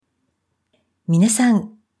皆さ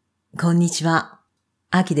ん、こんにちは。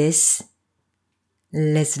あきです。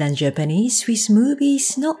Let's Learn Japanese with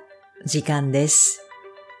Movies の時間です。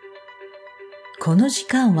この時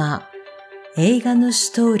間は映画の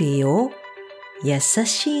ストーリーを優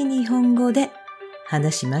しい日本語で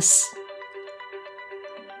話します。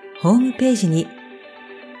ホームページに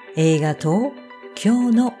映画と今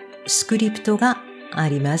日のスクリプトがあ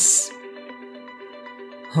ります。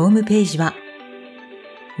ホームページは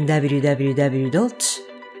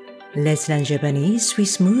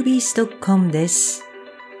www.letslearnjapanesewithmovies.com です。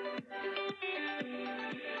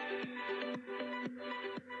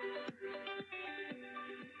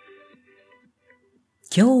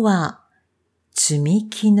今日はつみ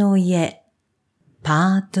きの家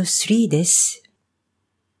パート3です。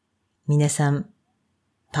皆さん、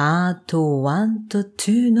パート1と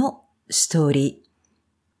2のストーリ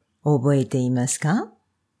ー覚えていますか？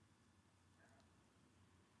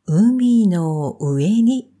海の上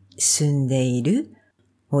に住んでいる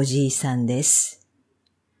おじいさんです。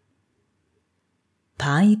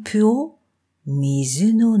パイプを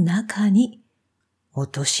水の中に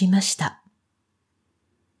落としました。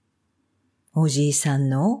おじいさん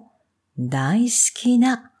の大好き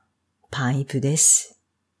なパイプです。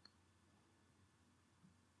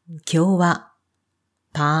今日は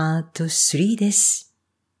パート3です。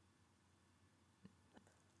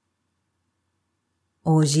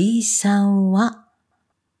おじいさんは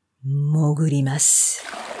潜ります。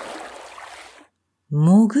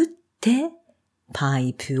潜ってパ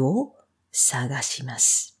イプを探しま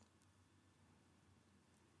す。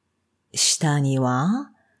下には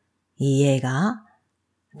家が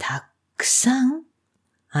たくさん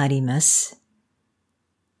あります。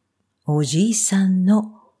おじいさん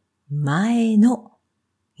の前の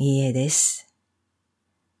家です。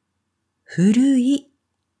古い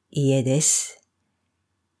家です。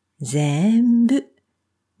全部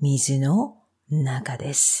水の中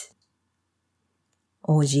です。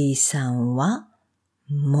おじいさんは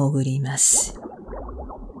潜ります。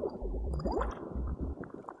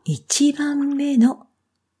一番目の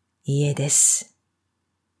家です。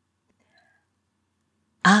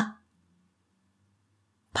あ、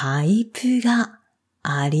パイプが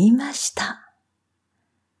ありました。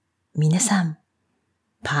皆さん、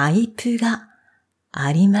パイプが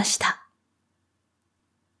ありました。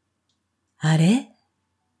あれ？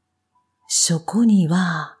そこに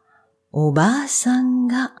はおばあさん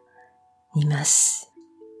がいます。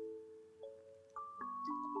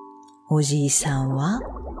おじいさんは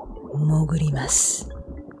潜ります。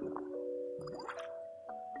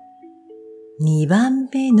2番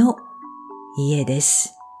目の家で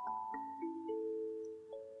す。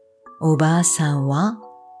おばあさんは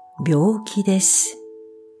病気です。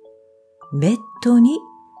ベッドに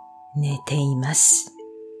寝ています。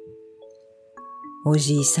お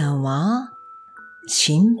じいさんは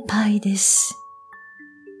心配です。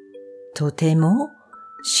とても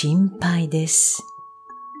心配です。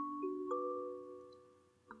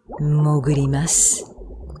潜ります。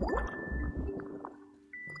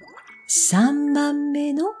3番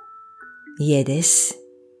目の家です。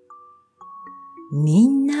み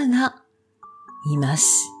んながいま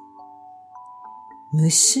す。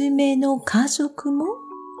娘の家族も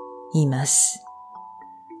います。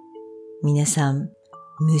皆さん、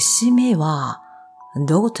娘は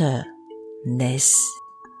daughterです。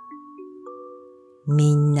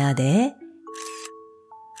みんなで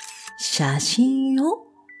写真を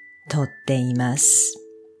撮っています。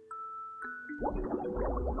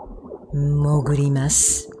潜りま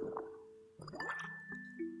す。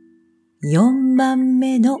4番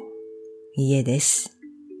目の家です。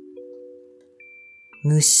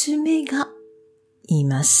娘がい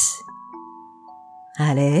ます。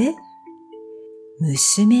あれ？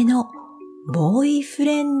娘のボーイフ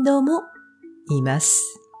レンドもいます。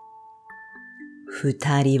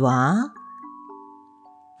2人は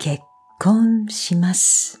結婚しま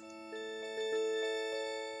す。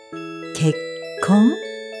結婚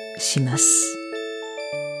します。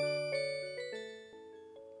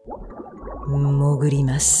潜り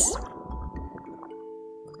ます。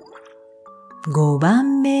5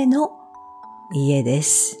番目の家で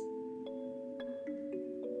す。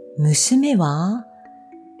娘は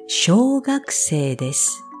小学生で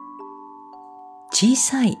す。小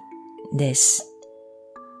さいです。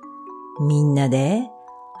みんなで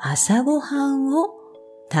朝ごはんを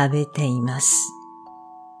食べています。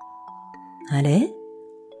あれ？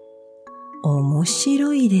面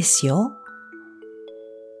白いですよ。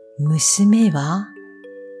娘は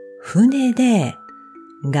船で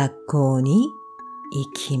学校に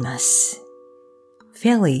行きます。フ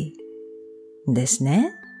ェリーです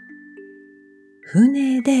ね。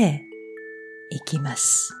船で行きま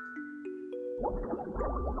す。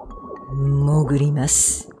潜りま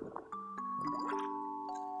す。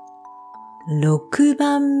6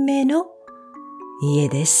番目の家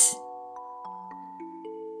です。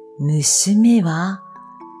娘は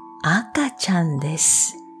赤ちゃんで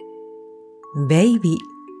す。ベイビ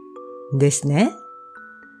ーですね。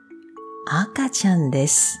赤ちゃんで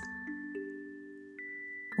す。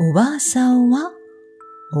おばあさんは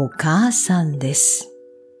お母さんです。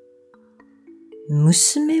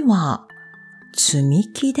娘は積み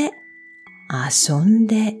木で遊ん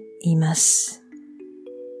でいます。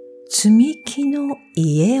積み木の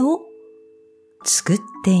家を作っ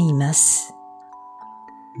ています。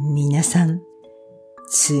皆さん、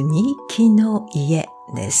積み木の家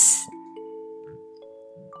です。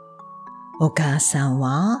お母さん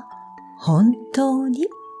は本当に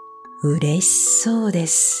嬉しそうで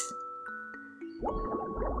す。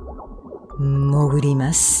潜り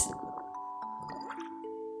ます。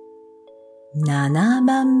7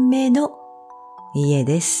番目の家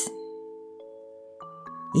です。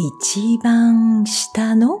一番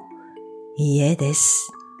下の家で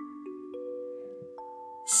す。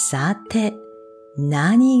さて、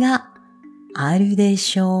何があるで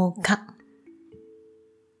しょうか？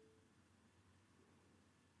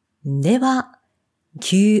では、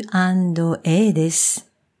Q&A です。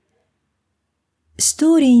ス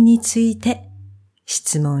トーリーについて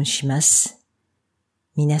質問します。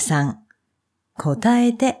皆さん、答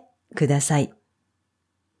えてください。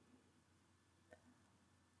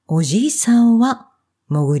おじいさんは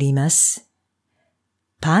潜ります。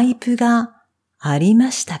パイプがあり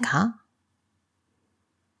ましたか？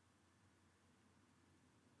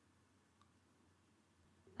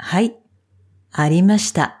はい、ありま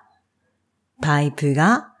した。パイプ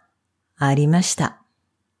がありました。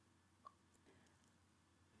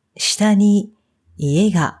下に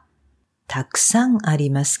家がたくさんあり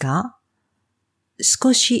ますか？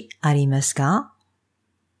少しありますか？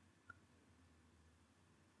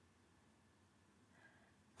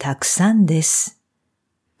たくさんです。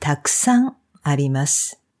たくさんありま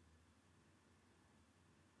す。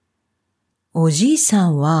おじいさ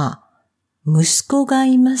んは息子が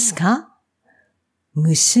いますか？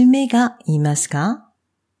娘がいますか？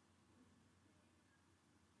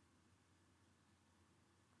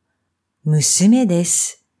娘で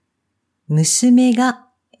す。娘が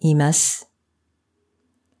います。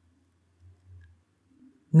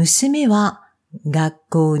娘は学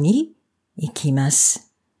校に行きま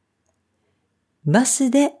す。バ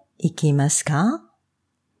スで行きますか？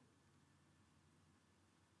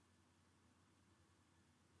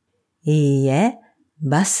いいえ、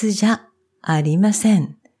バスじゃありませ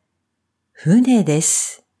ん。船で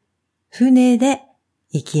す。船で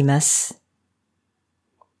行きます。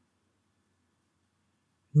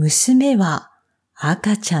娘は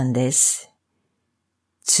赤ちゃんです。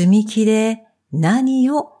積み木で何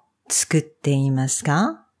を作っています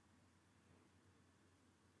か？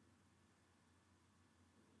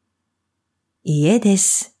家で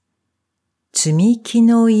す。積み木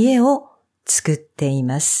の家を作ってい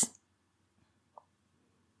ます。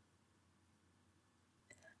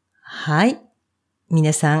はい。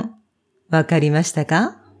皆さん、わかりました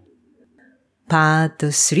か？パート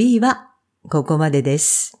3はここまでで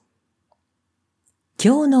す。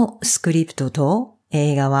今日のスクリプトと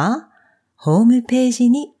映画はホームページ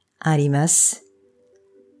にあります。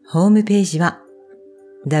ホームページは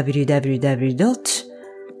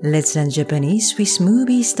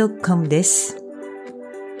www.letslearnjapanesewithmovies.com です。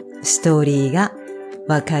ストーリーが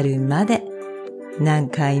わかるまで何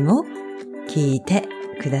回も聞いて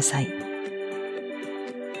ください。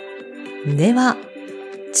では、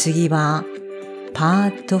次はパ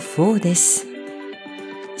ート4です。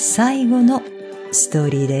最後のストー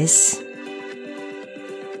リーです。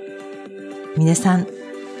皆さん、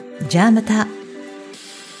じゃあまた。